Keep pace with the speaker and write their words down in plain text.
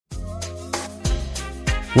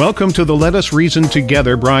Welcome to the Let Us Reason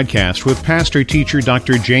Together broadcast with pastor-teacher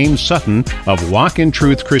Dr. James Sutton of Walk in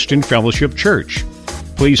Truth Christian Fellowship Church.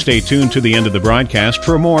 Please stay tuned to the end of the broadcast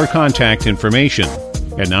for more contact information.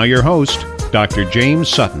 And now your host, Dr. James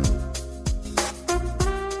Sutton.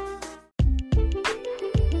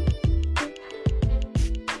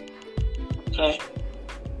 Okay.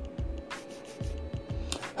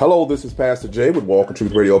 Hello, this is Pastor Jay with Walk in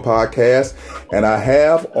Truth Radio Podcast, and I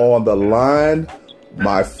have on the line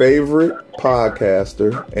my favorite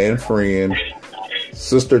podcaster and friend,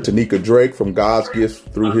 Sister Tanika Drake from God's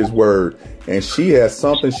Gift Through His Word, and she has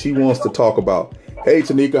something she wants to talk about. Hey,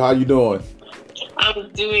 Tanika, how you doing? I'm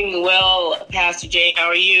doing well, Pastor Jay. How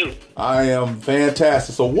are you? I am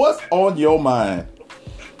fantastic. So what's on your mind?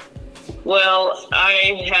 Well,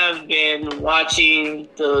 I have been watching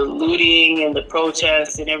the looting and the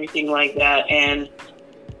protests and everything like that, and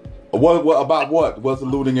What about what? What's the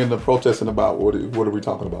looting and the protesting about? What are we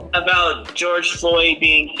talking about? about George Floyd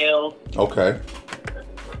being killed. Okay.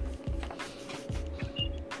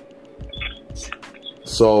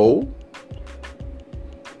 So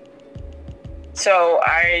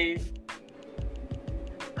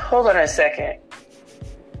hold on a second.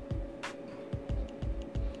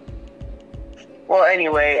 Well,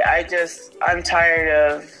 anyway, I'm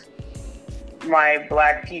tired of my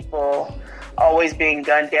black people always being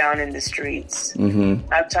gunned down in the streets. Mm-hmm.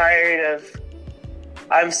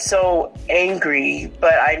 I'm so angry,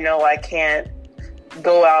 but I know I can't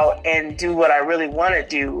go out and do what I really want to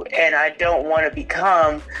do. And I don't want to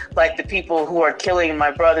become like the people who are killing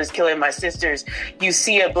my brothers, killing my sisters. You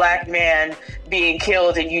see a black man being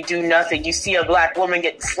killed and you do nothing. You see a black woman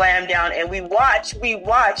get slammed down and we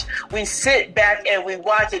sit back and we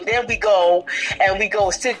watch, and then we go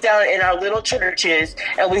sit down in our little churches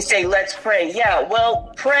and we say, let's pray. Yeah,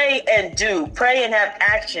 well, pray and have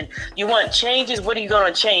action. You want changes? What are you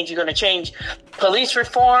going to change? You're going to change police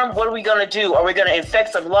reform? What are we going to do? Are we going to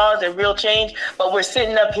infect some laws and real change? But we're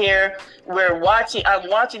sitting up here, I'm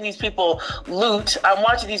watching these people loot. I'm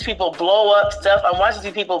watching these people blow up stuff. I'm watching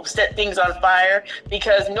these people set things on fire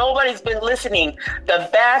because nobody's been listening. The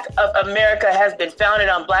back of America has been founded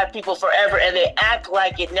on black people forever, and they act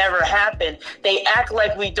like it never happened. They act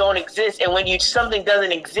like we don't exist. And when something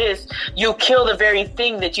doesn't exist, you kill the very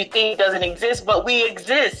thing that you think doesn't exist, but we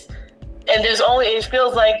exist. And it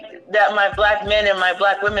feels like that my black men and my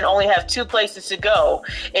black women only have two places to go.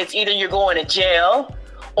 It's either you're going to jail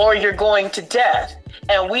or you're going to death.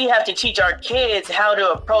 And we have to teach our kids how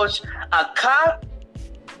to approach a cop,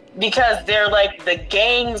 because they're like the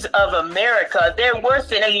gangs of America. They're worse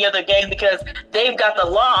than any other gang because they've got the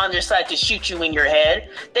law on their side to shoot you in your head.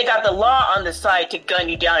 They got the law on the side to gun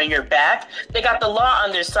you down in your back. They got the law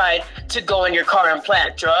on their side to go in your car and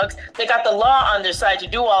plant drugs. They got the law on their side to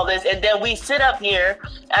do all this. And then we sit up here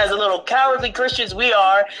as a little cowardly Christians we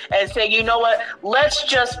are and say, you know what? Let's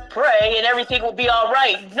just pray and everything will be all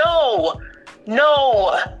right. No.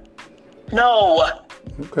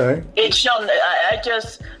 okay. It shall.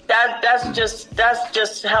 That's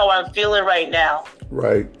just how I'm feeling right now.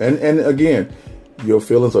 Right. And again, your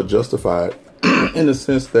feelings are justified in the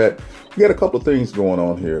sense that we got a couple of things going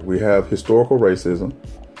on here. We have historical racism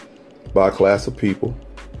by a class of people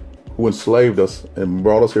who enslaved us and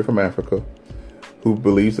brought us here from Africa, who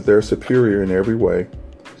believes that they're superior in every way.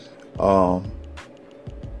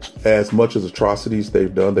 As much as atrocities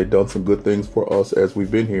they've done some good things for us as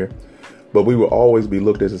we've been here. But we will always be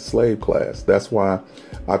looked at as a slave class. That's why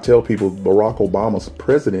I tell people Barack Obama's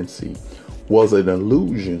presidency was an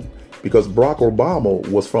illusion, because Barack Obama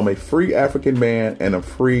was from a free African man and a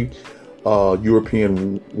free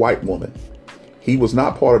European white woman. He was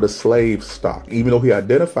not part of the slave stock, even though he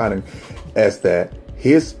identified him as that.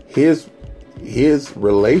 His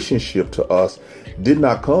relationship to us did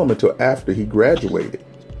not come until after he graduated.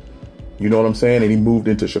 You know what I'm saying? And he moved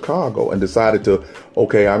into Chicago and decided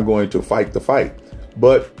I'm going to fight the fight.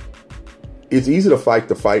 But it's easy to fight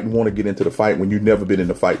the fight and want to get into the fight when you've never been in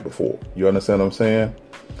the fight before. You understand what I'm saying?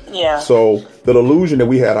 Yeah. So the illusion that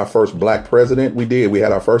we had our first black president, we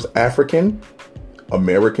had our first African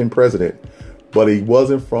American president, but he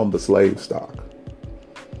wasn't from the slave stock.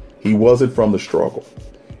 He wasn't from the struggle.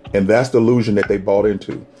 And that's the illusion that they bought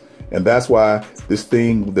into. And that's why this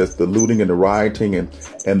thing, that's the looting and the rioting and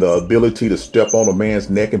the ability to step on a man's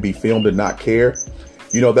neck and be filmed and not care.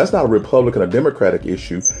 You know, that's not a Republican or Democratic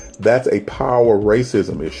issue. That's a power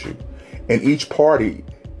racism issue. And each party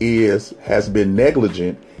has been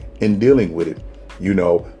negligent in dealing with it. You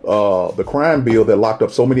know, the crime bill that locked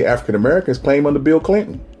up so many African Americans came under Bill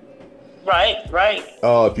Clinton. Right.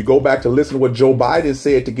 If you go back to listen to what Joe Biden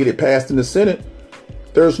said to get it passed in the Senate,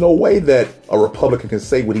 There's no way that a Republican can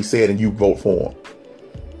say what he said and you vote for him.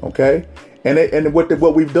 Okay? And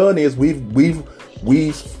what we've done is we've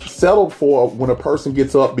settled for when a person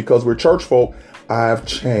gets up because we're church folk, I've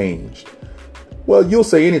changed. Well, you'll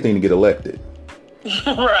say anything to get elected.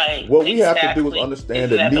 Right. What we have to do is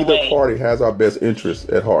understand that neither party has our best interests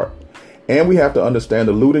at heart. And we have to understand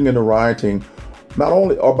the looting and the rioting not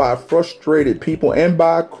only are by frustrated people and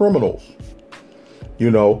by criminals.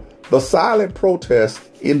 You know, the silent protest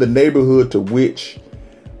in the neighborhood to which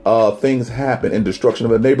things happen and destruction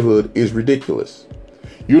of a neighborhood is ridiculous.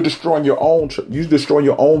 You're destroying your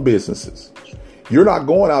own businesses. You're not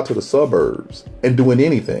going out to the suburbs and doing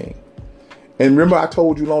anything. And remember, I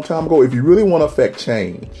told you a long time ago, if you really want to affect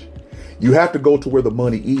change, you have to go to where the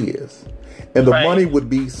money is. And the money would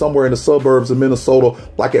be somewhere in the suburbs of Minnesota,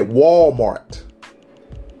 like at Walmart.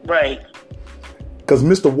 Right. Because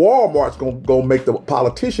Mr. Walmart's going to make the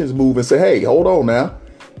politicians move and say, hey, hold on now.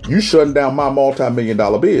 You shutting down my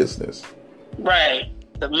multi-million-dollar business. Right.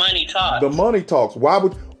 The money talks. The money talks. Why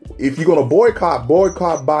would, if you're going to boycott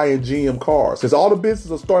buying GM cars. Since all the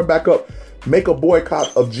businesses are starting back up, make a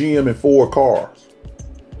boycott of GM and Ford cars.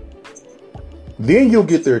 Then you'll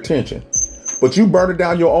get their attention. But you burning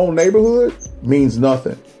down your own neighborhood means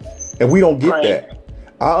nothing. And we don't get that.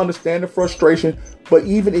 I understand the frustration, but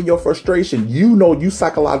even in your frustration, you know you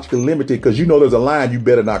psychologically limited because you know there's a line you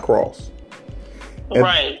better not cross. And,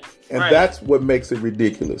 and that's what makes it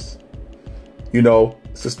ridiculous. You know,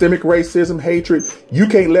 systemic racism, hatred, you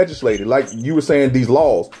can't legislate it. Like you were saying, these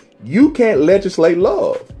laws, you can't legislate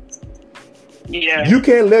love. Yeah. You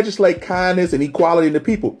can't legislate kindness and equality in the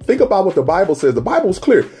people. Think about what the Bible says. The Bible is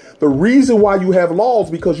clear. The reason why you have laws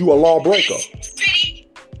is because you're a lawbreaker.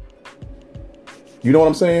 You know what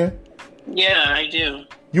I'm saying? Yeah, I do.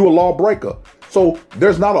 You're a lawbreaker. So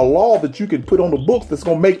there's not a law that you can put on the books that's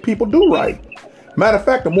going to make people do right. Matter of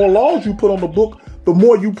fact, the more laws you put on the book, the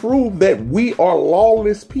more you prove that we are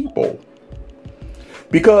lawless people.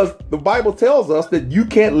 Because the Bible tells us that you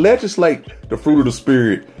can't legislate the fruit of the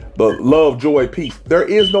Spirit, the love, joy, peace. There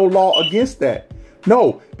is no law against that.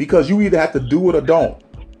 No, because you either have to do it or don't.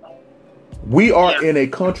 We are in a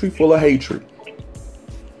country full of hatred.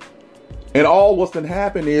 And all what's been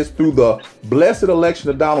happening is through the blessed election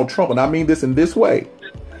of Donald Trump, and I mean this in this way,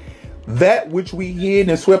 that which we hid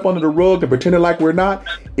and swept under the rug and pretended like we're not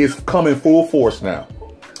is coming full force now.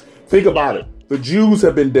 Think about it. The Jews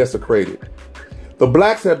have been desecrated. The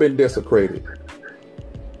blacks have been desecrated.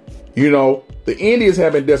 You know, the Indians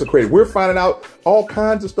have been desecrated. We're finding out all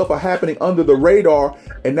kinds of stuff are happening under the radar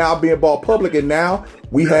and now being brought public. And now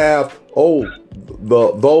we have,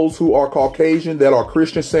 those who are Caucasian that are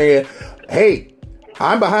Christians saying, hey,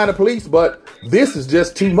 I'm behind the police, but this is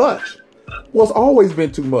just too much. Well, it's always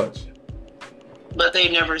been too much. But they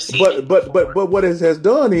never see it. But what it has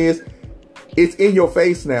done is it's in your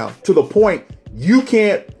face now to the point you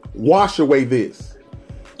can't wash away this.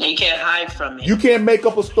 You can't hide from it. You can't make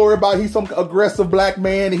up a story about he's some aggressive black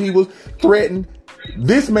man and he was threatened.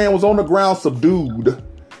 This man was on the ground subdued,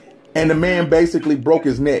 and the man basically broke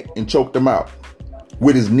his neck and choked him out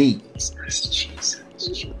with his knee.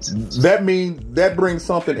 That brings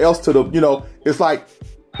something else to the, it's like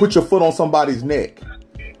put your foot on somebody's neck.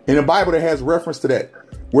 In the Bible, it has reference to that,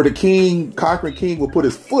 where the conquering king would put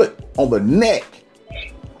his foot on the neck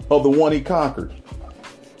of the one he conquered.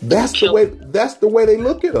 That's the way they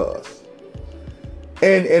look at us.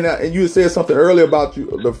 And you said something earlier about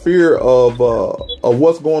the fear of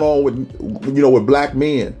what's going on with black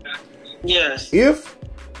men. Yes. If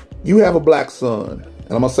you have a black son,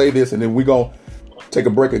 and I'm gonna say this, and then we're gonna take a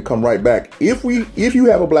break and come right back. If you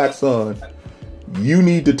have a black son, you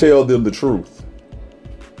need to tell them the truth.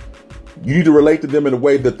 You need to relate to them in a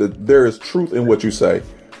way that there is truth in what you say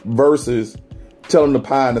versus telling the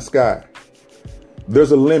pie in the sky.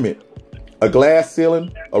 There's a limit. A glass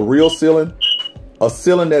ceiling, a real ceiling, a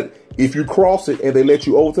ceiling that if you cross it and they let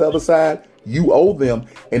you over to the other side, you owe them.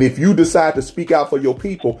 And if you decide to speak out for your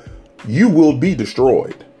people, you will be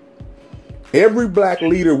destroyed. Every black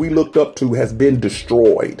leader we looked up to has been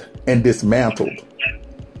destroyed and dismantled.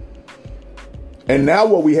 And now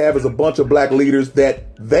what we have is a bunch of black leaders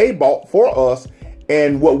that they bought for us.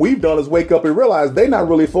 And what we've done is wake up and realize they're not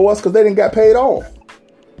really for us because they didn't get paid off.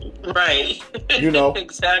 Right.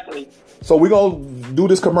 Exactly. So we're going to do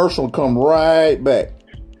this commercial and come right back.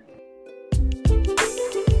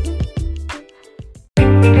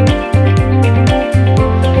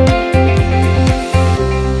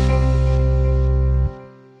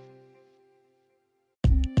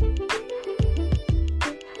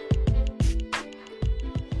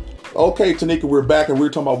 Okay, Tanika, we're back and we're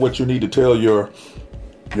talking about what you need to tell your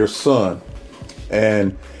son.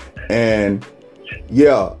 And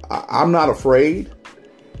yeah, I'm not afraid,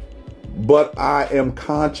 but I am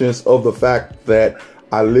conscious of the fact that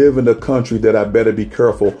I live in a country that I better be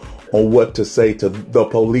careful on what to say to the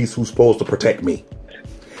police who's supposed to protect me,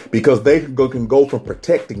 because they can go from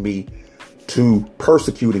protecting me to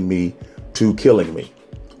persecuting me to killing me,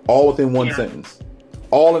 all within one sentence,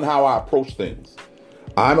 all in how I approach things.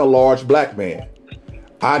 I'm a large black man.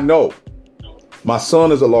 I know my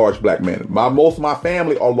son is a large black man. Most of my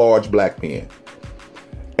family are large black men.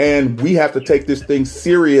 And we have to take this thing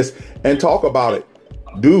serious and talk about it.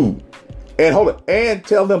 Dude. And hold it. And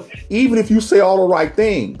tell them, even if you say all the right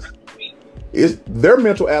things, their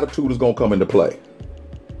mental attitude is going to come into play.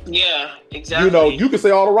 Yeah, exactly. You know, you can say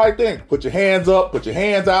all the right things. Put your hands up, put your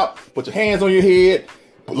hands out, put your hands on your head,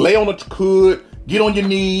 lay on the hood, get on your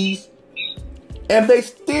knees, and they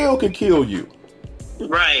still can kill you.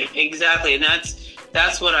 Right, exactly. And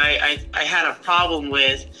that's what I had a problem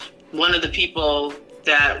with. One of the people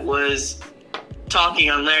that was talking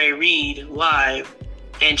on Larry Reed Live,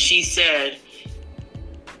 and she said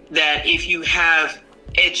that if you have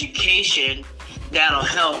education, that'll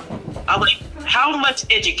help. I'm like, how much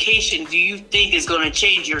education do you think is going to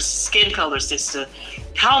change your skin color, sister?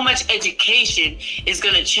 How much education is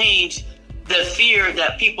going to change the fear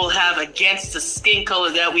that people have against the skin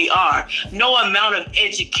color that we are? No amount of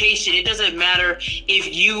education. It doesn't matter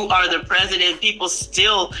if you are the president. People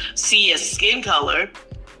still see a skin color.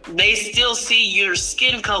 They still see your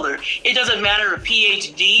skin color. It doesn't matter if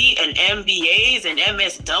PhD and MBAs and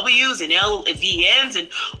MSWs and LVNs and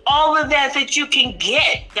all of that you can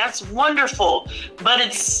get. That's wonderful. But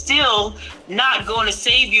it's still not going to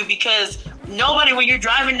save you, because nobody, when you're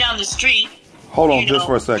driving down the street. Hold on just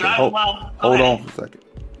for a second. Hold on for a second.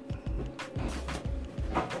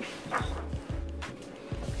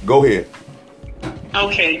 Go ahead.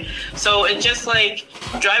 Okay. So it's just like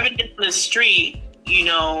driving down the street, you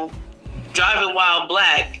know, driving while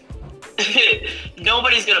black.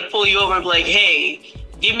 Nobody's going to pull you over and be like, hey,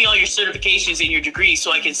 give me all your certifications and your degrees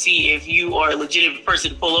so I can see if you are a legitimate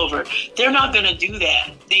person to pull over. They're not going to do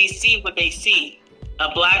that. They see what they see.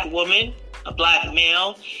 A black woman, a black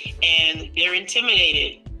male, and they're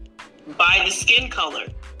intimidated by the skin color.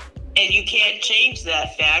 And you can't change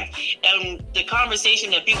that fact. And the conversation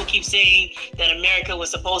that people keep saying that America was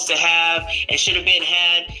supposed to have and should have been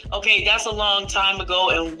had, okay, that's a long time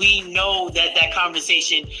ago, and we know that that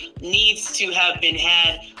conversation needs to have been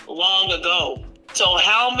had long ago. So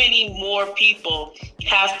how many more people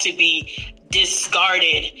have to be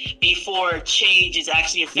discarded before change is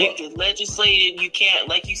actually effective? Legislated, you can't,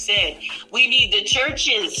 like you said, we need the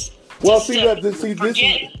churches. Well, this is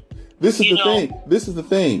the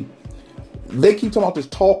thing. They keep talking about this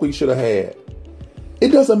talk we should have had. It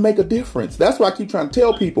doesn't make a difference. That's why I keep trying to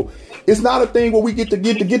tell people. It's not a thing where we get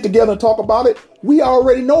together and talk about it. We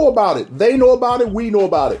already know about it. They know about it. We know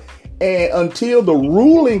about it. And until the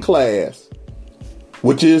ruling class,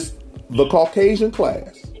 which is the Caucasian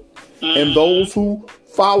class, and those who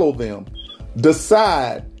follow them,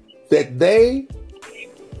 decide that they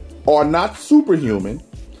are not superhuman,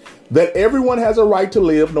 that everyone has a right to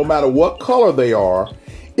live no matter what color they are,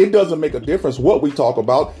 it doesn't make a difference what we talk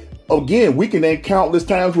about. Again, we can name countless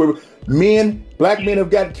times where black men have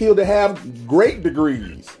gotten killed that have great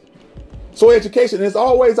degrees. So education, it's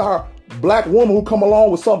always our black woman who come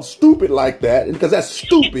along with something stupid like that, because that's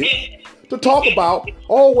stupid, to talk about,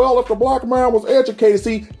 oh, well, if the black man was educated.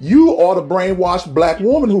 See, you are the brainwashed black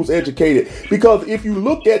woman who's educated. Because if you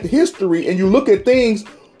look at history and you look at things,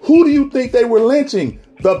 who do you think they were lynching?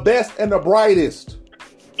 The best and the brightest.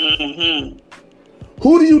 Mm-hmm.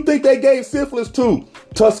 Who do you think they gave syphilis to?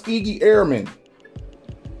 Tuskegee Airmen.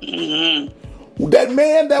 Mm-hmm. That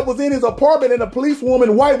man that was in his apartment and a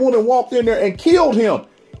white woman walked in there and killed him.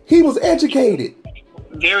 He was educated.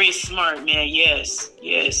 Very smart, man. Yes.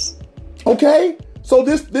 Yes. Okay? So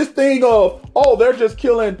this thing of, oh, they're just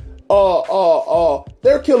killing,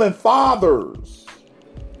 they're killing fathers,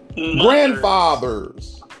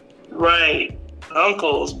 grandfathers. Right.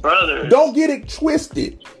 Uncles, brothers. Don't get it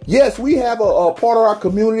twisted. Yes, we have a part of our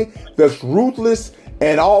community that's ruthless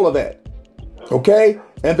and all of that. Okay?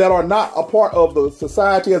 And that are not a part of the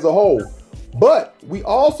society as a whole. But we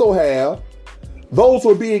also have those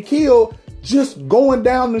who are being killed just going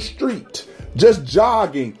down the street, just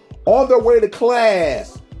jogging, on their way to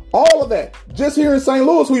class, all of that. Just here in St.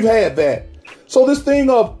 Louis, we've had that. So this thing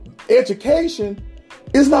of education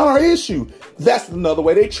is not our issue. That's another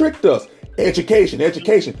way they tricked us. Education.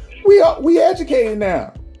 We educated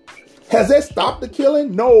now. Has that stopped the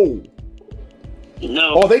killing? No.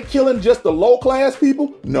 No. Are they killing just the low class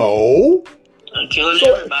people? No. Killing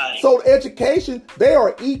everybody. So education, they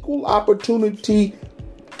are equal opportunity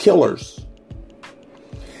killers.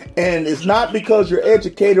 And it's not because you're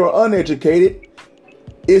educated or uneducated.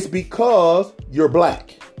 It's because you're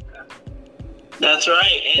black. That's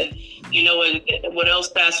right. And you know what else,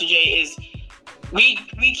 Pastor Jay, is we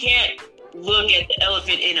can't look at the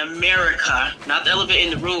elephant in America, not the elephant in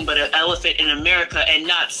the room, but an elephant in America, and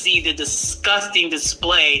not see the disgusting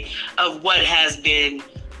display of what has been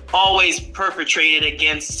always perpetrated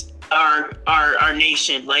against our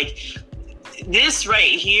nation. Like, this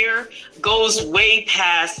right here goes way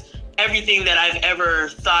past everything that I've ever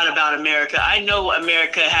thought about America. I know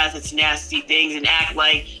America has its nasty things and act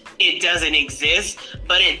like it doesn't exist,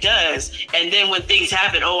 but it does. And then when things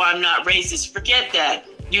happen, oh, I'm not racist, forget that.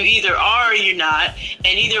 You either are or you're not.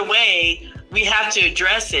 And either way, we have to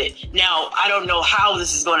address it. Now, I don't know how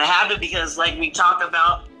this is going to happen because, like we talk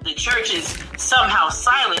about, the church is somehow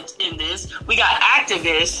silent in this. We got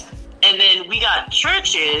activists, and then we got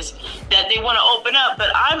churches that they want to open up. But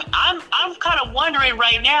I'm kind of wondering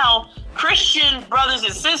right now, Christian brothers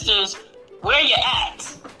and sisters, where you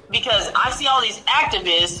at? Because I see all these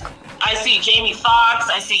activists. I see Jamie Foxx.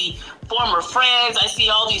 I see former friends. I see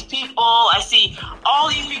all these people. I see all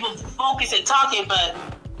these people focus and talking, but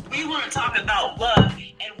we want to talk about love.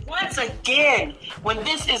 And once again, when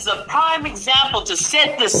this is a prime example to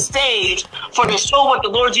set the stage for to show what the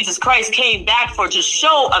Lord Jesus Christ came back for, to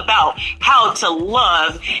show about how to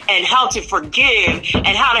love and how to forgive and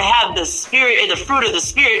how to have the Spirit and the fruit of the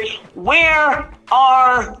Spirit, where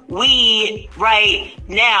are we right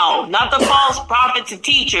now? Not the false prophets and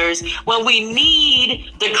teachers, when we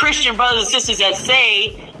need the Christian brothers and sisters that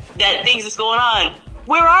say that things is going on.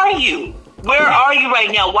 Where are you? Where are you right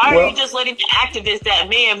now? Why are you just letting the activists that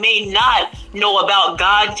may or may not know about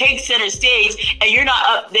God take center stage, and you're not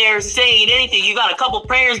up there saying anything? You got a couple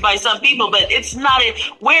prayers by some people, but it's not it.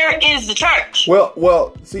 Where is the church?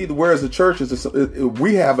 Well, see, where is the church is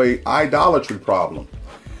we have a idolatry problem.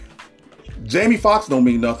 Jamie Foxx don't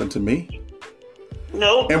mean nothing to me.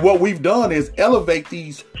 No. And what we've done is elevate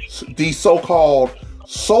these so-called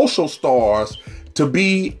social stars to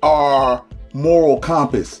be our moral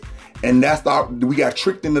compass. And we got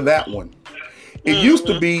tricked into that one. It used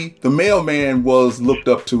to be the mailman was looked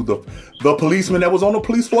up to. The policeman that was on the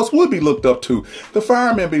police force would be looked up to. The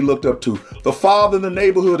fireman be looked up to. The father in the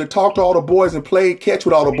neighborhood that talked to all the boys and played catch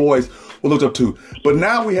with all the boys were looked up to. But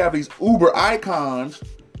now we have these uber icons,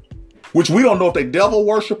 which we don't know if they devil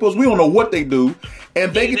worshipers. We don't know what they do.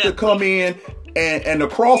 And they get to come in and the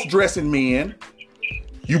cross-dressing men,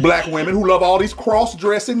 you black women who love all these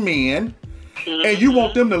cross-dressing men, and you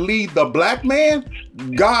want them to lead the black man?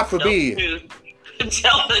 God forbid.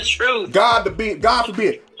 Tell the truth. God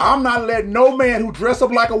forbid. I'm not letting no man who dress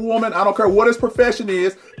up like a woman, I don't care what his profession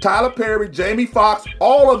is, Tyler Perry, Jamie Foxx,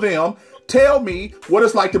 all of them, tell me what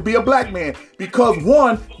it's like to be a black man. Because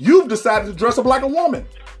one, you've decided to dress up like a woman.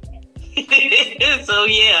 So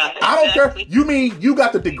yeah. I don't care. You mean you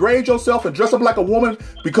got to degrade yourself and dress up like a woman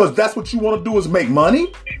because that's what you want to do is make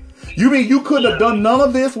money? You mean you couldn't have done none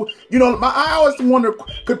of this? You know, I always wonder,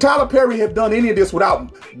 could Tyler Perry have done any of this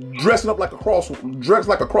without dressing up like a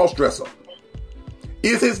cross-dresser?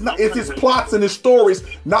 Is his plots and his stories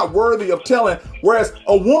not worthy of telling? Whereas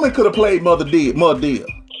a woman could have played Mother Dear.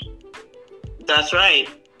 That's right.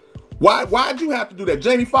 Why'd you have to do that?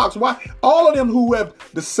 Jamie Foxx, why? All of them who have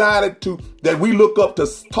decided that we look up to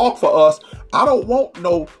talk for us, I don't want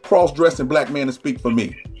no cross-dressing black man to speak for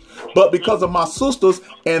me. But because of my sisters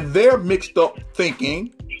and their mixed up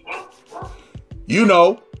thinking, you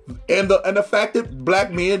know, and the fact that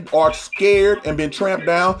black men are scared and been tramped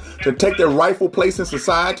down to take their rightful place in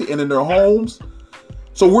society and in their homes.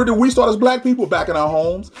 So where do we start as black people? Back in our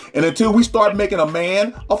homes. And until we start making a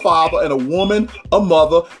man a father and a woman a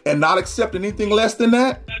mother and not accept anything less than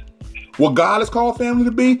that, what God has called family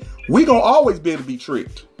to be, we gonna always be able to be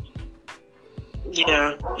tricked.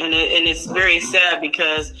 Yeah, and it's very sad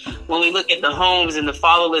because when we look at the homes and the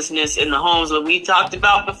fatherlessness in the homes that we talked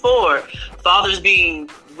about before, fathers being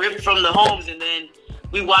ripped from the homes, and then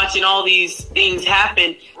we watching all these things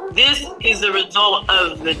happen. This is the result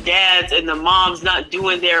of the dads and the moms not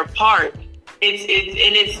doing their part.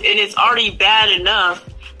 It's already bad enough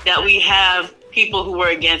that we have people who are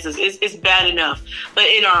against us. It's bad enough, but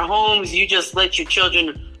in our homes, you just let your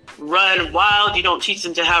children run wild. You don't teach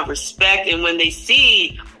them to have respect. And when they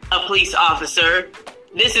see a police officer,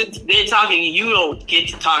 they're talking, you don't get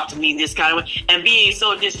to talk to me this kind of way, and being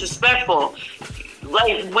so disrespectful.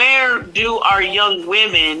 Like, where do our young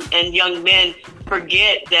women and young men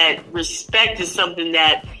forget that respect is something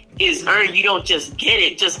that is earned. You don't just get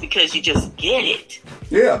it just because you just get it.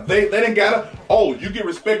 Yeah, they didn't got a, oh, you get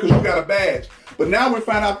respect because you got a badge. But now we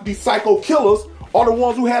find out these psycho killers are the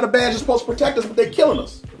ones who had a badge that's supposed to protect us, but they're killing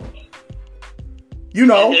us. You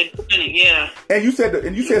know? Yeah. And you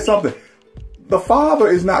said something. The father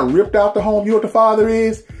is not ripped out the home. You know what the father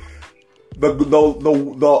is? The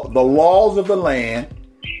laws of the land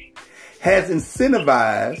has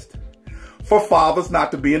incentivized for fathers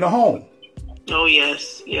not to be in the home. Oh,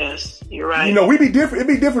 yes. Yes. You're right. You know, it'd be different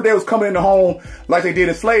if they was coming in the home like they did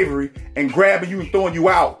in slavery and grabbing you and throwing you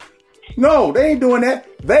out. No, they ain't doing that.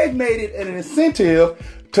 They've made it an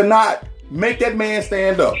incentive to not make that man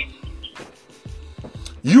stand up.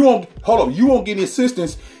 You won't get any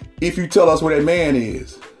assistance if you tell us where that man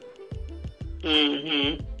is.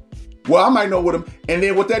 Mm-hmm. Well, I might know what him. And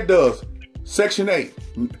then what that does, Section 8.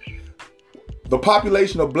 The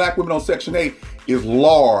population of black women on Section 8 is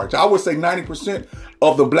large. I would say 90%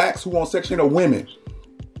 of the blacks who on Section 8 are women.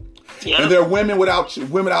 Yeah. And they're women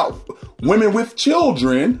women with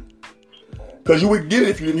children, because you would get it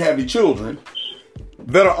if you didn't have any children,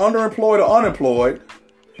 that are underemployed or unemployed,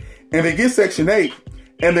 and they get Section 8,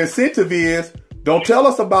 and the incentive is, don't tell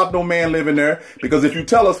us about no man living there, because if you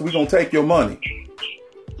tell us, we're going to take your money.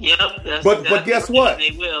 Yep. But guess what?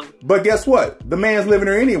 They will. But guess what? The man's living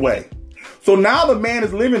there anyway. So now the man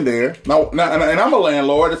is living there. Now and I'm a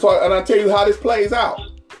landlord, and I tell you how this plays out.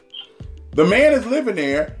 The man is living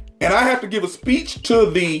there, and I have to give a speech to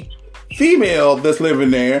the female that's living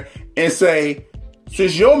there and say,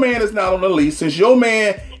 since your man is not on the lease, since your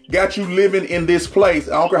man got you living in this place,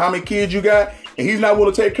 I don't care how many kids you got, and he's not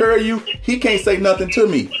willing to take care of you, he can't say nothing to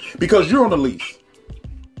me because you're on the lease.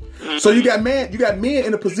 So you got men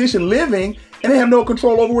in a position living, and they have no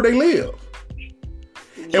control over where they live.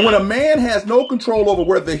 And when a man has no control over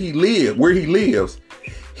where he lives,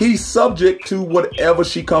 he's subject to whatever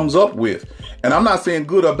she comes up with. And I'm not saying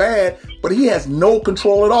good or bad, but he has no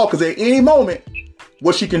control at all, because at any moment,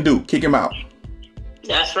 what she can do, kick him out.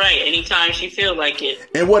 That's right. Anytime she feels like it.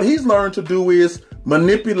 And what he's learned to do is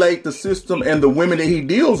manipulate the system and the women that he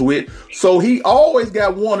deals with. So he always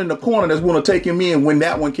got one in the corner that's going to take him in when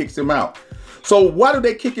that one kicks him out. So why do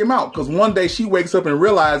they kick him out? Because one day she wakes up and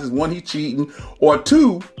realizes, one, he's cheating, or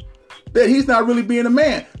two, that he's not really being a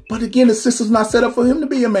man. But again, the system's not set up for him to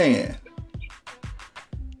be a man.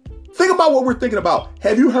 Think about what we're thinking about.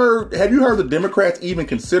 Have you heard the Democrats even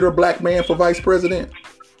consider a black man for vice president?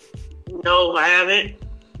 No, I haven't.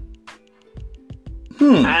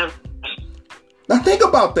 I haven't. Now think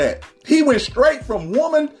about that. He went straight from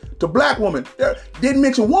woman to black woman. Didn't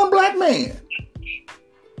mention one black man.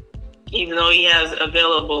 Even though he has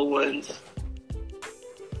available ones.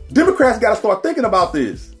 Democrats got to start thinking about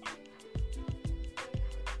this.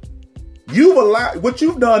 What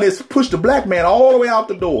you've done is push the black man all the way out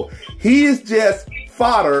the door. He is just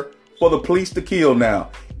fodder for the police to kill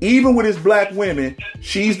now. Even with his black women,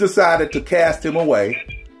 she's decided to cast him away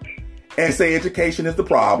and say education is the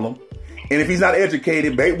problem. And if he's not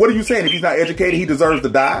educated, babe, what are you saying? If he's not educated, he deserves to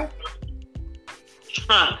die?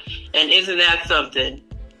 And isn't that something?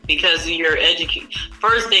 Because you're educated.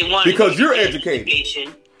 First they want because you're educated.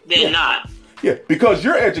 Education, then not. Yeah, because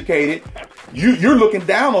you're educated, you're looking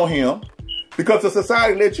down on him because the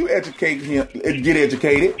society let you educate him, get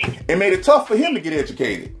educated, and made it tough for him to get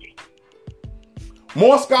educated.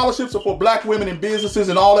 More scholarships are for black women in businesses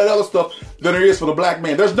and all that other stuff than there is for the black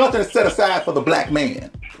man. There's nothing set aside for the black man.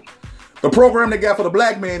 The program they got for the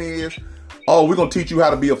black man is, oh, we're going to teach you how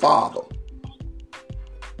to be a father.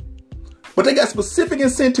 But they got specific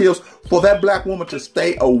incentives for that black woman to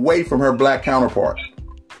stay away from her black counterpart.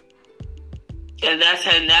 And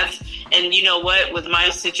and you know what, with my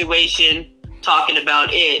situation, talking about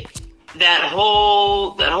it, that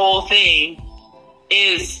whole thing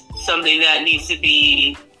is something that needs to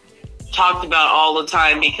be talked about all the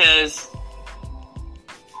time, because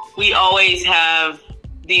we always have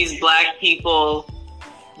these black people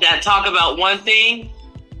that talk about one thing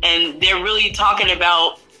and they're really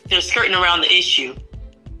they're skirting around the issue.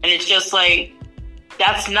 And it's just like,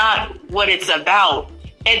 that's not what it's about.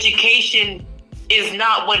 Education is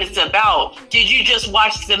not what it's about. Did you just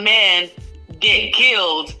watch the man get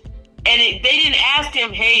killed? And they didn't ask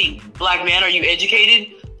him, hey, black man, are you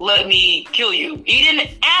educated? Let me kill you. He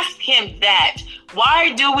didn't ask him that.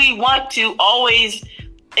 Why do we want to always,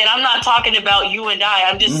 and I'm not talking about you and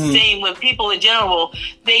I'm just saying when people in general,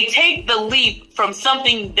 they take the leap from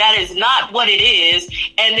something that is not what it is,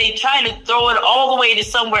 and they try to throw it all the way to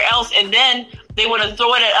somewhere else, and then they want to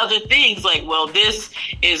throw it at other things like, well, this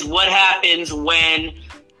is what happens when,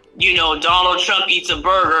 Donald Trump eats a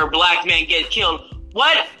burger, black men get killed.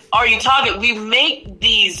 What are you talking? We make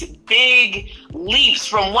these big leaps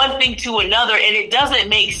from one thing to another, and it doesn't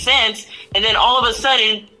make sense. And then all of a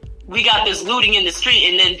sudden, we got this looting in the street,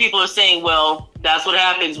 and then people are saying, well, that's what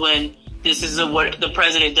happens when this is what the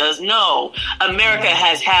president does. No, America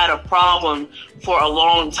has had a problem for a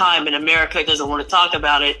long time, and America doesn't want to talk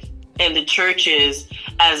about it. And the churches,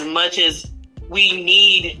 as much as we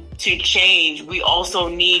need to change, we also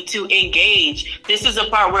need to engage. This is a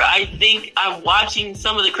part where I think I'm watching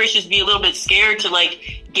some of the Christians be a little bit scared to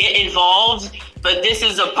like get involved. But this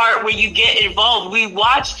is a part where you get involved. We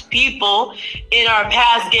watched people in our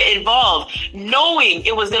past get involved, knowing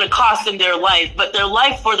it was going to cost them their life, but their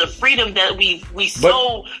life for the freedom that we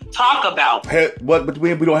talk about. But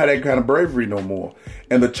we don't have that kind of bravery no more.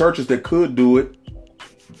 And the churches that could do it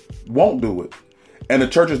won't do it. And the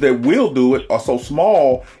churches that will do it are so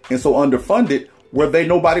small and so underfunded where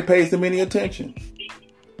nobody pays them any attention.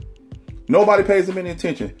 Nobody pays them any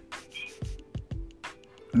attention.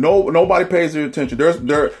 Nobody pays their attention.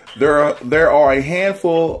 There are a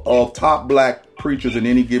handful of top black preachers in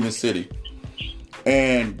any given city.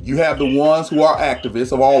 And you have the ones who are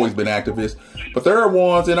activists, have always been activists. But there are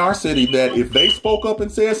ones in our city that if they spoke up and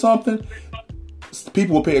said something,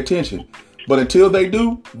 people will pay attention. But until they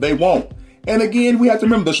do, they won't. And again, we have to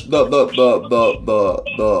remember the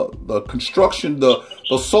construction, the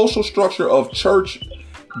social structure of church,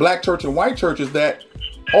 black church and white church is that,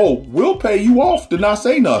 we'll pay you off to not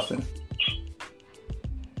say nothing.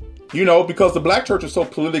 Because the black church is so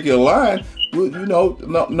politically aligned,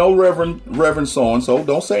 no Reverend so-and-so,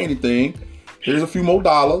 don't say anything. Here's a few more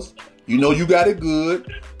dollars. You got it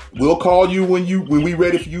good. We'll call you when we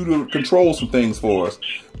ready for you to control some things for us.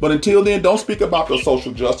 But until then, don't speak about the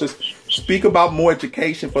social justice. Speak about more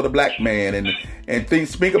education for the black man and things.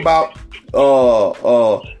 Speak about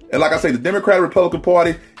and like I say, the Democratic Republican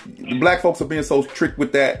Party, the black folks are being so tricked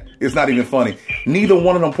with that. It's not even funny. Neither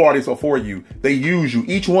one of them parties are for you. They use you.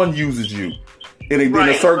 Each one uses you in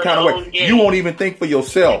a certain kind of way. You won't even think for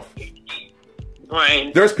yourself.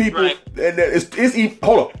 Right. There's people, and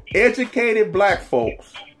hold on, educated black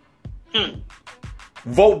folks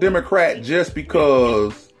vote Democrat just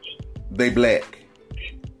because they black.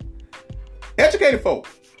 Educated folks.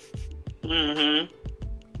 Mm-hmm.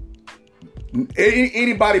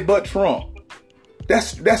 Anybody but Trump.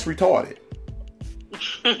 That's retarded.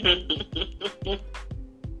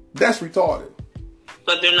 That's retarded.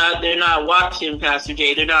 But they're not watching, Pastor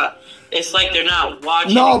Jay. It's like they're not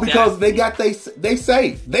watching. No, because they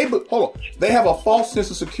safe. Hold on. They have a false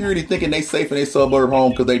sense of security thinking they safe in their suburb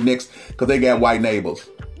home because they got white neighbors.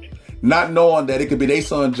 Not knowing that it could be their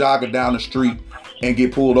son jogging down the street and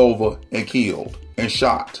get pulled over and killed and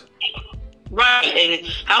shot. Right. And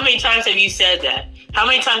how many times have you said that? How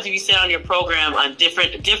many times have you said on your program on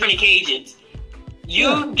different occasions,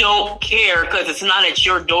 you don't care because it's not at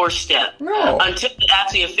your doorstep. No. Until it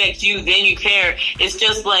actually affects you, then you care. It's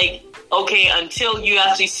just like, okay, until you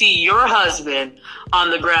actually see your husband on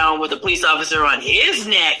the ground with a police officer on his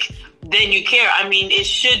neck, then you care. I mean, it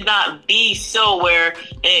should not be so where,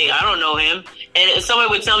 hey, I don't know him. And somebody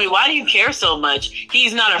would tell me, why do you care so much?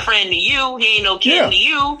 He's not a friend to you. He ain't no kin to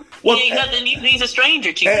you. Well, he ain't nothing. He's a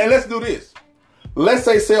stranger to you. And let's do this. Let's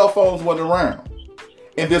say cell phones wasn't around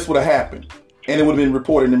and this would have happened and it would have been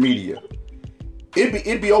reported in the media.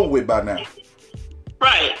 It'd be over with by now.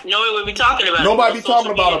 Right. Nobody would be talking about it. Nobody be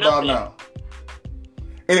talking about it by now.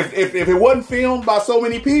 And if it wasn't filmed by so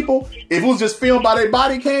many people, if it was just filmed by their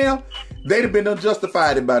body cam, they'd have been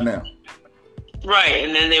unjustified it by now. Right.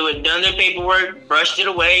 And then they would have done their paperwork, brushed it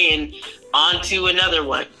away, and on to another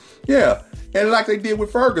one. Yeah. And like they did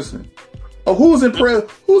with Ferguson. Who's president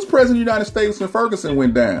of the United States when Ferguson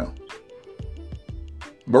went down?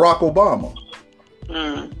 Barack Obama.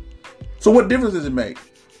 Mm. So what difference does it make?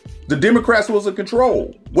 The Democrats was in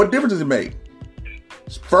control. What difference does it make?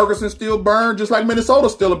 Ferguson still burned just like Minnesota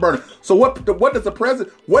still burning. So what did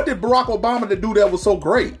Barack Obama do that was so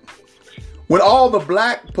great? When all the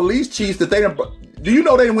black police chiefs that do you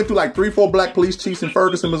know they went through like 3-4 black police chiefs in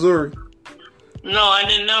Ferguson, Missouri? No, I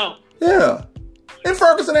didn't know. Yeah. And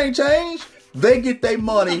Ferguson ain't changed. They get their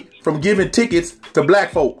money from giving tickets to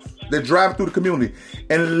black folks that drive through the community.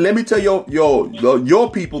 And let me tell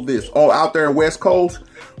your people this, all out there in West Coast,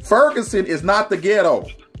 Ferguson is not the ghetto.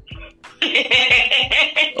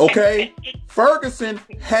 Okay? Ferguson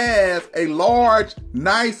has a large,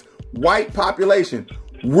 nice white population.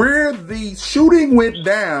 Where the shooting went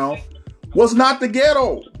down was not the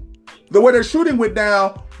ghetto. Where the shooting went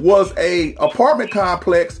down was a apartment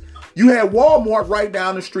complex. You had Walmart right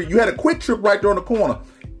down the street. You had a Quick Trip right there on the corner.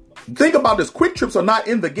 Think about this. Quick Trips are not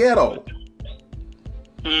in the ghetto.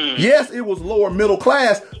 Yes, it was lower middle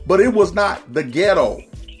class, but it was not the ghetto.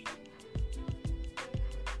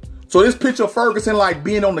 So this picture of Ferguson like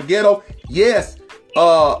being on the ghetto, yes,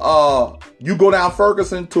 you go down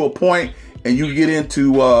Ferguson to a point and you get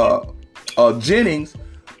into Jennings,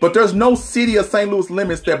 but there's no city of St. Louis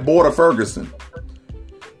limits that border Ferguson.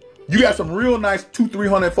 You got some real nice $200,000,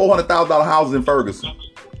 $300,000, $400,000 houses in Ferguson.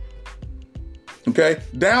 Okay,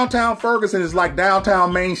 downtown Ferguson is like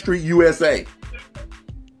downtown Main Street, USA.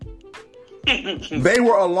 They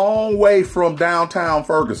were a long way from downtown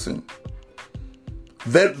Ferguson.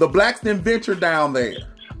 The blacks didn't venture down there.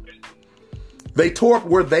 They tore up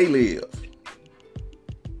where they live.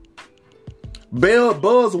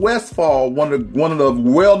 Buzz Westfall, one of the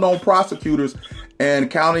well-known prosecutors and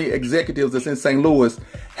county executives that's in St. Louis,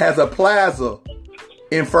 has a plaza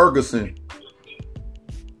in Ferguson.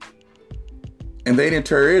 And they didn't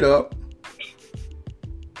tear it up.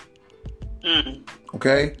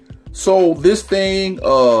 Okay? So this thing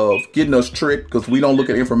of getting us tricked because we don't look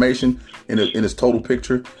at information in its total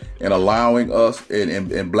picture and allowing us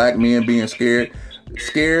and black men being scared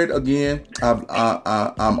again.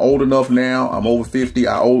 I'm old enough now. I'm over 50.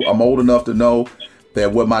 I'm old enough to know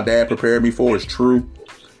that what my dad prepared me for is true.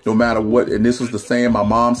 No matter what, and this is the same, my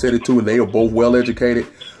mom said it too, and they are both well educated.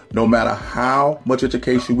 No matter how much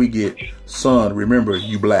education we get, son, remember,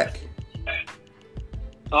 you black.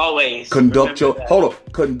 Always.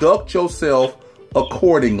 Conduct yourself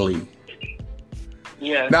accordingly.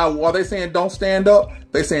 Yeah. Now, while they saying don't stand up,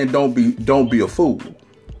 they saying don't be a fool.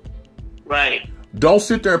 Right. Don't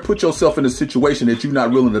sit there and put yourself in a situation that you're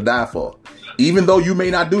not willing to die for. Even though you may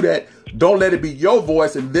not do that, don't let it be your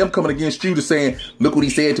voice and them coming against you to saying, look what he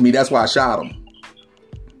said to me, that's why I shot him.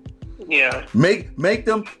 Yeah. Make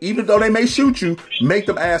them, even though they may shoot you, make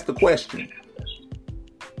them ask the question.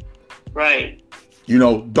 Right. You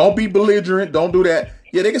know, don't be belligerent. Don't do that.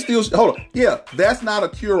 Yeah, they can still, hold on. Yeah, that's not a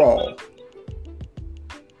cure-all.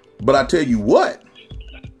 But I tell you what,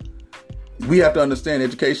 we have to understand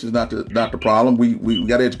education is not the problem. We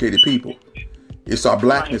got educated people. It's our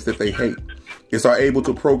blackness that they hate. It's our able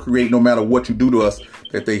to procreate no matter what you do to us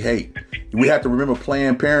that they hate. We have to remember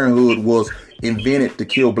Planned Parenthood was invented to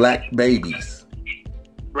kill black babies.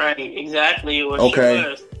 Right, exactly. It was okay.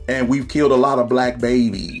 First. And we've killed a lot of black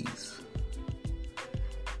babies.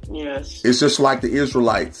 Yes. It's just like the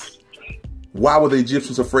Israelites. Why were the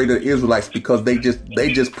Egyptians afraid of the Israelites? Because they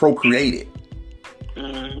just procreated.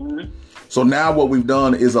 Mm-hmm. So now what we've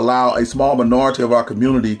done is allow a small minority of our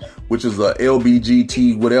community, which is a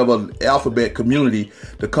LBGT, whatever alphabet community,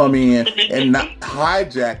 to come in and not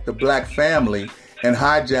hijack the black family and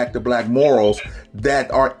hijack the black morals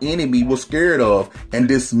that our enemy was scared of and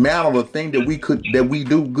dismantle the thing that we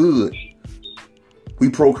do good. We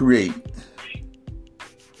procreate.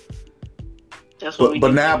 That's what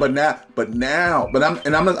I'm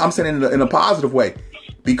saying in a positive way.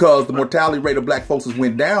 Because the mortality rate of black folks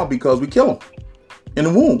went down because we kill them in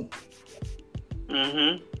the womb.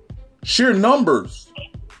 Mm-hmm. Sheer numbers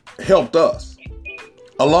helped us,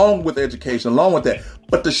 along with education, along with that.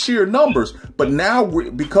 But the sheer numbers. But now,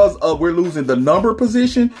 because we're losing the number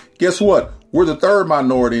position, guess what? We're the third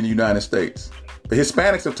minority in the United States. The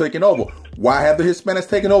Hispanics have taken over. Why have the Hispanics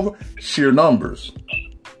taken over? Sheer numbers.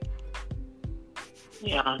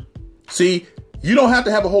 Yeah. See, you don't have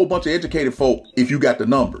to have a whole bunch of educated folk if you got the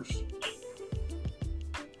numbers.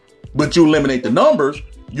 But you eliminate the numbers,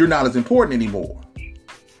 you're not as important anymore.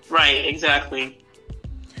 Right, exactly.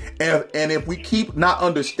 And if we keep not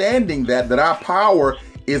understanding that our power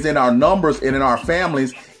is in our numbers and in our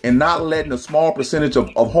families and not letting a small percentage of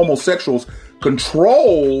homosexuals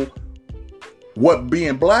control what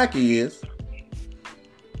being black is.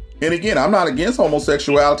 And again, I'm not against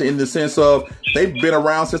homosexuality in the sense of they've been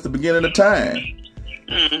around since the beginning of time.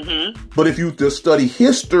 Mm-hmm. But if you just study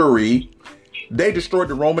history, they destroyed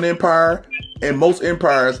the Roman Empire, and most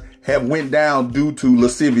empires have went down due to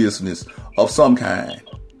lasciviousness of some kind.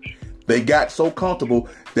 They got so comfortable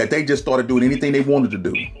that they just started doing anything they wanted to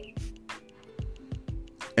do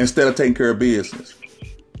instead of taking care of business.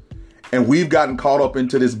 And we've gotten caught up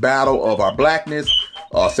into this battle of our blackness,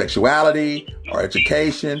 our sexuality, our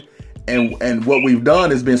education. And what we've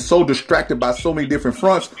done is been so distracted by so many different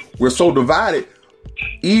fronts. We're so divided.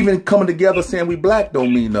 Even coming together saying we black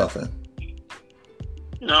don't mean nothing.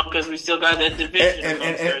 No, because we still got that division.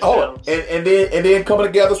 And then coming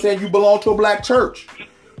together saying you belong to a black church.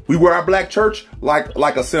 We wear our black church like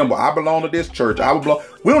a symbol. I belong to this church.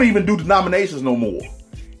 We don't even do denominations no more.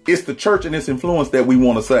 It's the church and its influence that we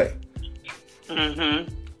want to say.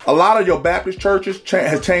 Mm-hmm. A lot of your Baptist churches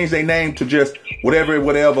has changed their name to just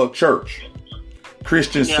whatever church.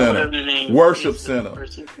 Christian Center, Worship Center,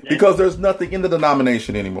 because there's nothing in the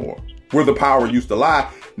denomination anymore where the power used to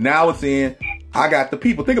lie. Now it's in, I got the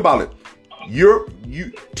people. Think about it.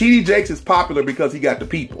 TD Jakes is popular because he got the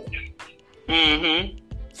people. Mm-hmm.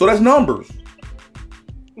 So that's numbers.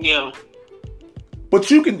 Yeah. But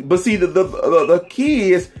see, the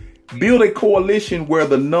key is build a coalition where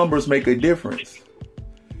the numbers make a difference.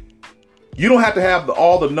 You don't have to have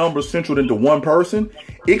all the numbers centered into one person.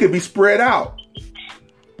 It could be spread out.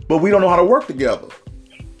 But we don't know how to work together.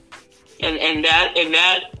 And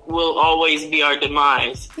that will always be our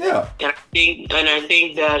demise. Yeah. And I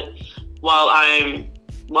think that while I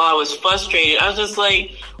was frustrated, I was just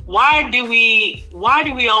like, why do we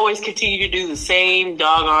always continue to do the same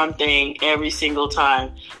doggone thing every single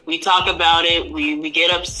time? We talk about it, we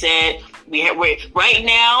get upset. Right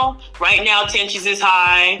now tensions is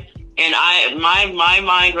high, and my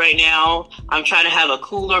mind right now, I'm trying to have a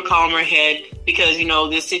cooler, calmer head because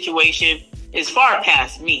this situation is far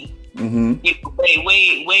past me. Mm-hmm.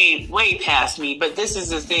 Way past me. But this is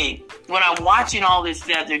the thing: when I'm watching all this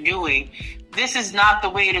that they're doing, this is not the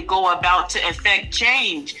way to go about to affect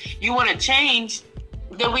change. You want to change,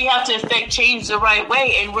 then we have to affect change the right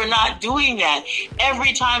way, and we're not doing that.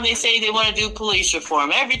 Every time they say they want to do police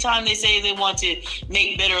reform, every time they say they want to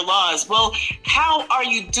make better laws, well, how are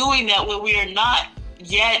you doing that when we are not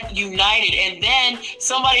yet united? And then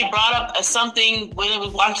somebody brought up something when I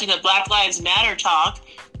was watching the Black Lives Matter talk.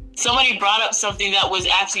 Somebody brought up something that was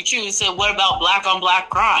actually true and said, what about black on black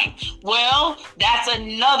crime? Well, that's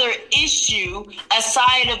another issue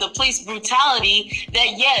aside of the police brutality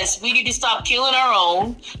that, yes, we need to stop killing our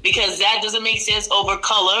own because that doesn't make sense over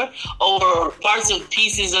color, over parts of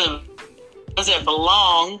pieces of that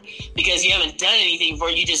belong because you haven't done anything for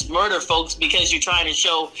it. You just murder folks because you're trying to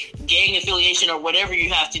show gang affiliation or whatever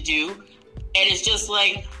you have to do. And it's just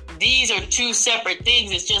like, these are two separate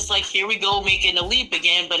things. It's just like, here we go making a leap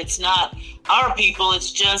again, but it's not our people.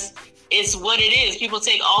 It's what it is. People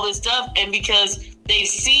take all this stuff, and because they've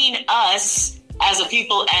seen us as a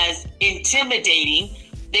people as intimidating,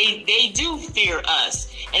 they do fear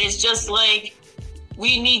us. And it's just like,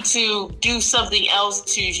 we need to do something else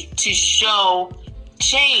to show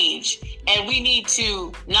change. And we need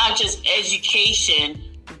to, not just education,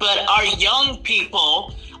 but our young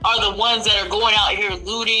people are the ones that are going out here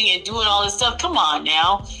looting and doing all this stuff. Come on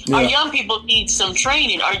now. Yeah. Our young people need some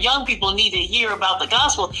training. Our young people need to hear about the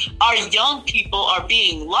gospel. Our young people are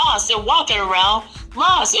being lost. They're walking around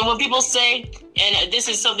lost. And when people say, and this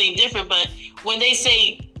is something different, but when they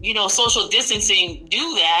say, social distancing,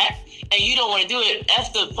 do that, and you don't want to do it,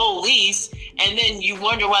 F the police, and then you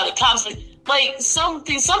wonder why the cops,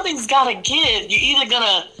 something's got to give. You're either going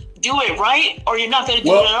to do it right, or you're not going to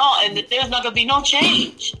do it at all, and there's not going to be no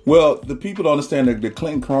change. Well, the people don't understand that the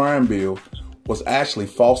Clinton crime bill was actually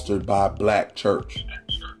fostered by a black church.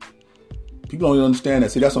 People don't even understand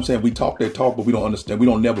that. See, that's what I'm saying. We talk that talk, but we don't understand. We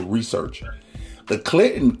don't never research. The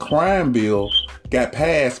Clinton crime bill got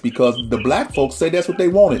passed because the black folks say that's what they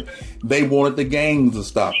wanted. They wanted the gangs to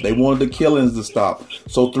stop. They wanted the killings to stop.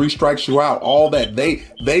 So 3 strikes you out. All that. They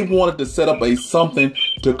wanted to set up something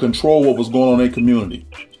to control what was going on in their community.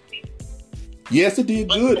 Yes, it did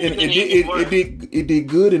good, and it did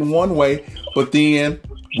good in one way. But then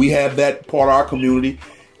we have that part of our community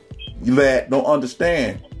that don't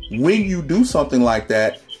understand. When you do something like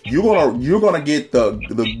that, you're gonna get the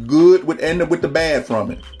good with the bad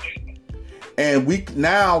from it. And we're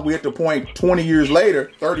at the point 20 years later,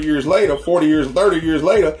 30 years later, 40 years, 30 years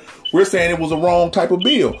later, we're saying it was a wrong type of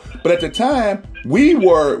bill. But at the time, we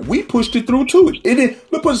pushed it through too. It did.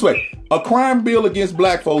 Let's put it this way. A crime bill against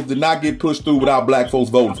black folks did not get pushed through without black folks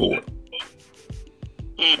voting for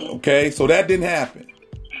it. Okay, so that didn't happen.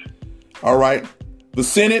 All right. The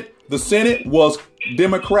Senate was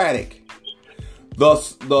Democratic.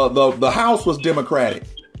 The House was Democratic.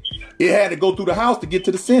 It had to go through the House to get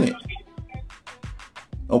to the Senate.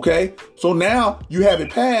 Okay, so now you have it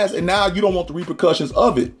passed, and now you don't want the repercussions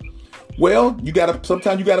of it. Well,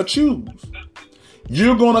 sometimes you gotta choose.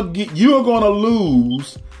 You're gonna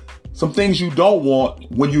lose some things you don't want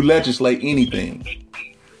when you legislate anything.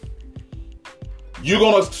 You're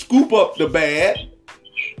gonna scoop up the bad,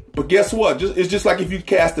 but guess what? It's just like if you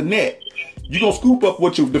cast a net. You're gonna scoop up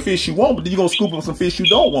the fish you want, but then you're gonna scoop up some fish you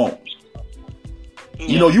don't want.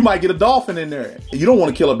 Yeah. You might get a dolphin in there. You don't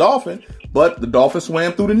want to kill a dolphin, but the dolphin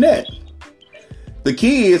swam through the net. The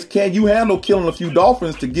key is, can you handle killing a few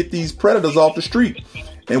dolphins to get these predators off the street?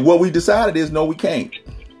 And what we decided is, no, we can't.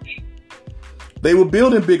 They were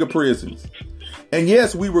building bigger prisons. And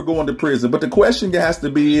yes, we were going to prison. But the question has to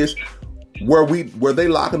be is, were they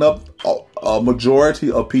locking up a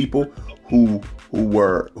majority of people who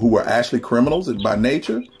were actually criminals by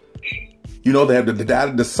nature. You know, they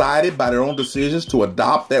have decided by their own decisions to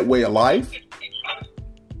adopt that way of life.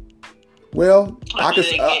 Well, I could,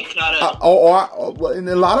 and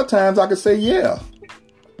a lot of times I could say, yeah.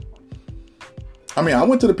 I mean, I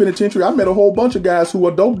went to the penitentiary. I met a whole bunch of guys who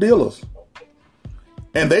are dope dealers,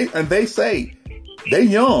 and they say they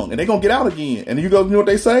young and they gonna get out again. And you know what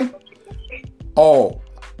they say? Oh,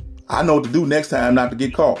 I know what to do next time not to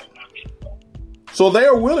get caught. So they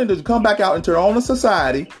are willing to come back out into their own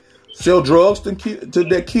society, sell drugs to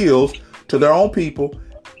their kills to their own people,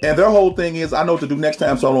 and their whole thing is, I know what to do next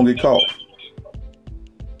time so I don't get caught.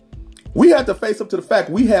 We have to face up to the fact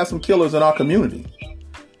we have some killers in our community.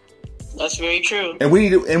 That's very true. And we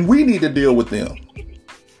need to deal with them.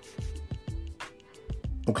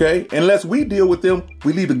 Okay? Unless we deal with them,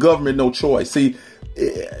 we leave the government no choice. See,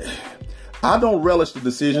 I don't relish the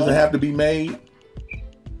decisions that have to be made.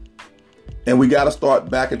 And we got to start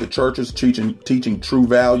back at the churches teaching true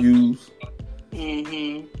values.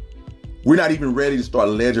 Mm-hmm. We're not even ready to start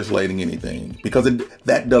legislating anything because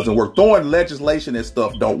that doesn't work. Throwing legislation and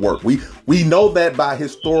stuff don't work. We know that by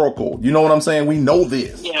historical. You know what I'm saying? We know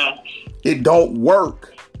this. Yeah. It don't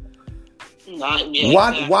work. Exactly.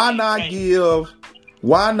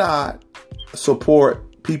 Why not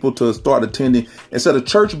support people to start attending instead of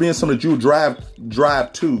church being something that you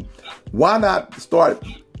drive to? Why not start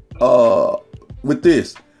with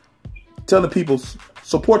this? Telling people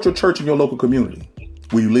support your church in your local community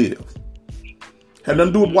where you live. Have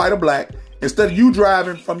nothing to do with white or black. Instead of you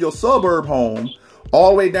driving from your suburb home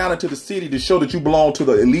all the way down into the city to show that you belong to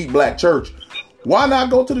the elite black church, why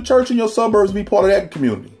not go to the church in your suburbs and be part of that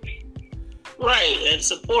community? Right, and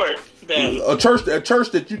support them. A church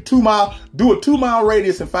that you do a 2 mile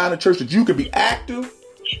radius and find a church that you can be active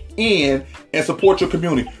in and support your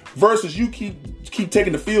community. Versus you keep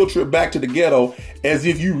taking the field trip back to the ghetto as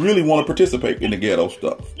if you really want to participate in the ghetto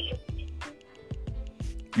stuff.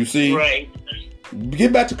 You see? Right.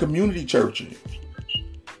 Get back to community churching.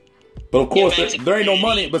 But of course, there ain't no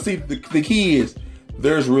money. But see, the key is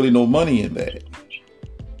there's really no money in that.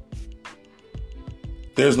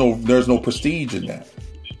 There's no prestige in that.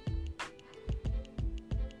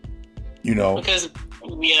 You know? Because,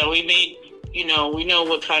 we know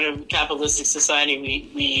what kind of capitalistic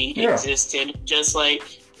society we exist in. Just like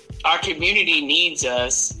our community needs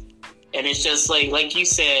us. And it's just like you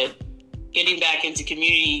said, getting back into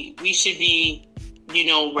community, we should be,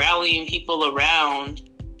 rallying people around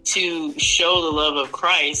to show the love of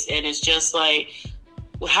Christ. And it's just like,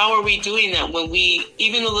 how are we doing that when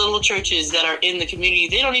even the little churches that are in the community,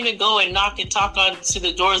 they don't even go and knock and talk on to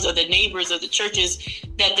the doors of the neighbors of the churches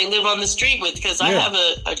that they live on the street with? Because I have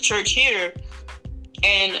a church here,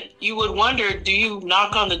 and you would wonder, do you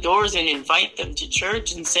knock on the doors and invite them to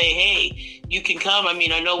church and say, hey, you can come? I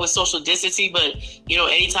mean, I know with social distancing, but,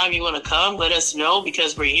 anytime you want to come, let us know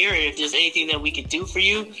because we're here. And if there's anything that we can do for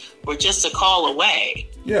you, we're just a call away.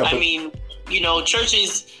 Yeah, I mean,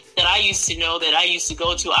 churches that I used to know, that I used to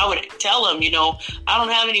go to, I would tell them, I don't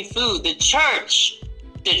have any food. The church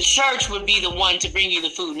would be the one to bring you the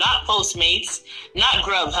food, not Postmates, not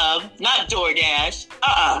Grubhub, not DoorDash.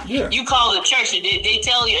 Yeah. You call the church and they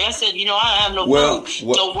tell you, I said, I don't have no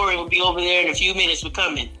food. Don't worry, we'll be over there in a few minutes. We're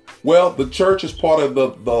coming. Well, the church is part of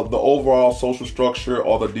the overall social structure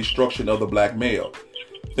or the destruction of the black male.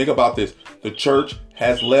 Think about this. The church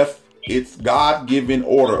has left its God-given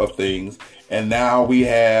order of things, and now we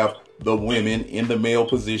have the women in the male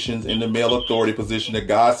positions, in the male authority position that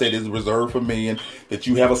God said is reserved for men, that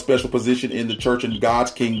you have a special position in the church in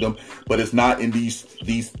God's kingdom, but it's not in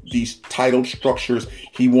these titled structures.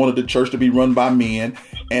 He wanted the church to be run by men.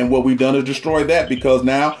 And what we've done is destroy that, because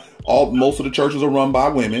now most of the churches are run by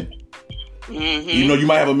women. Mm-hmm. You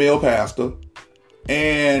might have a male pastor,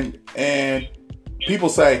 and people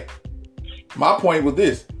say, my point was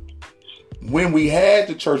this: when we had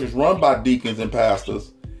the churches run by deacons and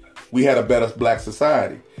pastors, we had a better black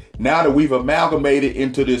society. Now that we've amalgamated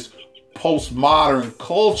into this postmodern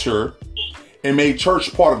culture and made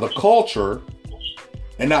church part of the culture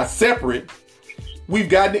and not separate, we've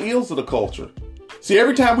gotten the ills of the culture. See,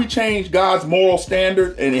 every time we change God's moral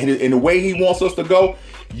standard and the way he wants us to go,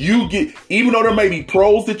 you get, even though there may be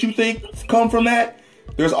pros that you think come from that,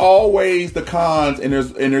 there's always the cons, and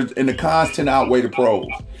the cons tend to outweigh the pros.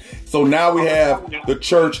 So now we have the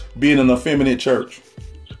church being an effeminate church.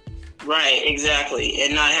 Right, exactly.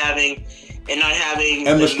 And not having and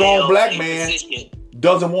the strong black man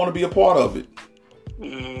doesn't want to be a part of it.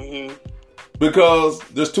 Mm-hmm. Because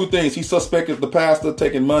there's two things. He suspected the pastor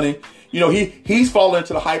taking money. He's fallen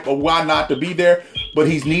into the hype of why not to be there, but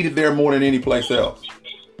he's needed there more than any place else.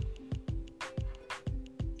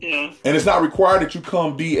 Yeah. And it's not required that you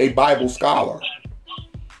come be a Bible scholar.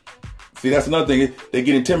 See, that's another thing. They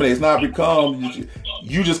get intimidated. It's not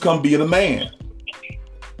you just come be a man.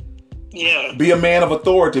 Yeah. Be a man of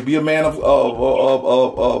authority. Be a man of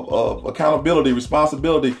accountability,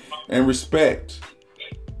 responsibility, and respect.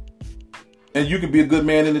 And you can be a good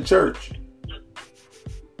man in the church.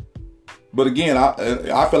 But again,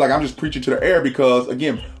 I feel like I'm just preaching to the air because,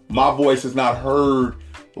 again, my voice is not heard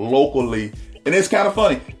locally. And it's kind of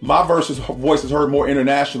funny. My voice is heard more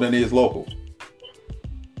international than it is local.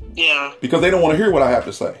 Yeah. Because they don't want to hear what I have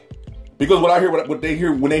to say. Because what they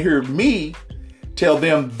hear when they hear me tell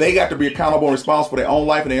them they got to be accountable and responsible for their own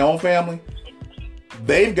life and their own family,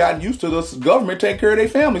 they've gotten used to this government taking care of their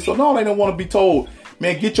family. So no, they don't want to be told,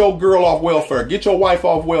 man, get your girl off welfare, get your wife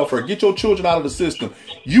off welfare, get your children out of the system.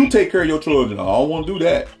 You take care of your children. I don't want to do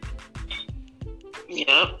that.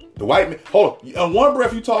 Yeah. The white man, hold on. In one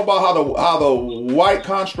breath, you talk about how the white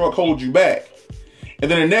construct holds you back,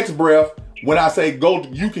 and then the next breath, when I say go,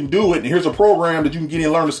 you can do it, and here's a program that you can get in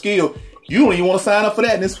and learn a skill, you don't even want to sign up for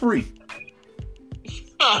that, and it's free.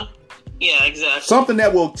 Yeah, exactly. Something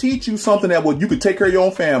that will teach you something that you could take care of your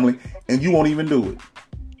own family, and you won't even do it.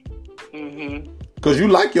 Mm-hmm. Because you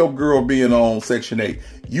like your girl being on Section 8.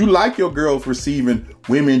 You like your girls receiving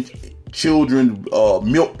women, children,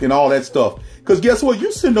 milk, and all that stuff. Because guess what?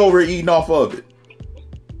 You sitting over eating off of it.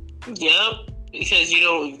 Yep. Because you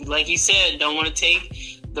don't, like you said, don't want to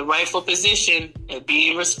take the rightful position and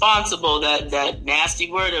be responsible. That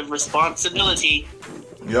nasty word of responsibility.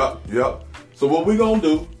 Yep. So what we're going to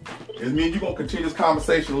do is me and you going to continue this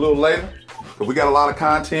conversation a little later. Because we got a lot of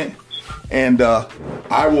content. And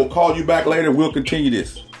I will call you back later. We'll continue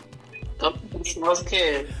this. Sounds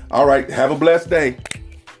good. All right. Have a blessed day.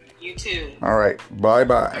 You too. All right.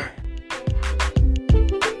 Bye-bye.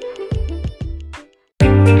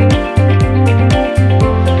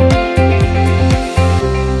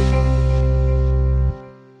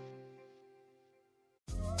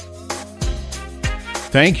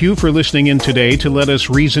 Thank you for listening in today to Let Us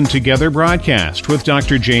Reason Together broadcast with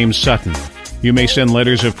Dr. James Sutton. You may send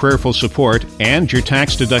letters of prayerful support and your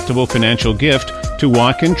tax-deductible financial gift to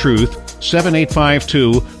Walk in Truth,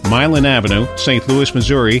 7852 Milan Avenue, St. Louis,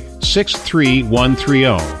 Missouri,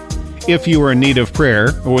 63130. If you are in need of prayer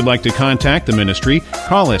or would like to contact the ministry,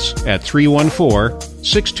 call us at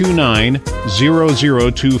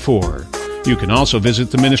 314-629-0024. You can also visit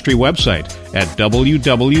the ministry website at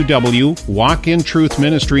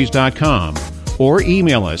www.walkintruthministries.com or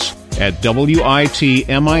email us at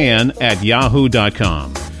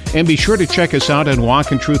witmin@yahoo.com. And be sure to check us out at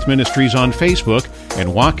Walk in Truth Ministries on Facebook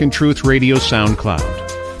and Walk in Truth Radio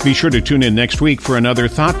SoundCloud. Be sure to tune in next week for another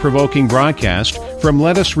thought-provoking broadcast from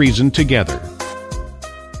Let Us Reason Together.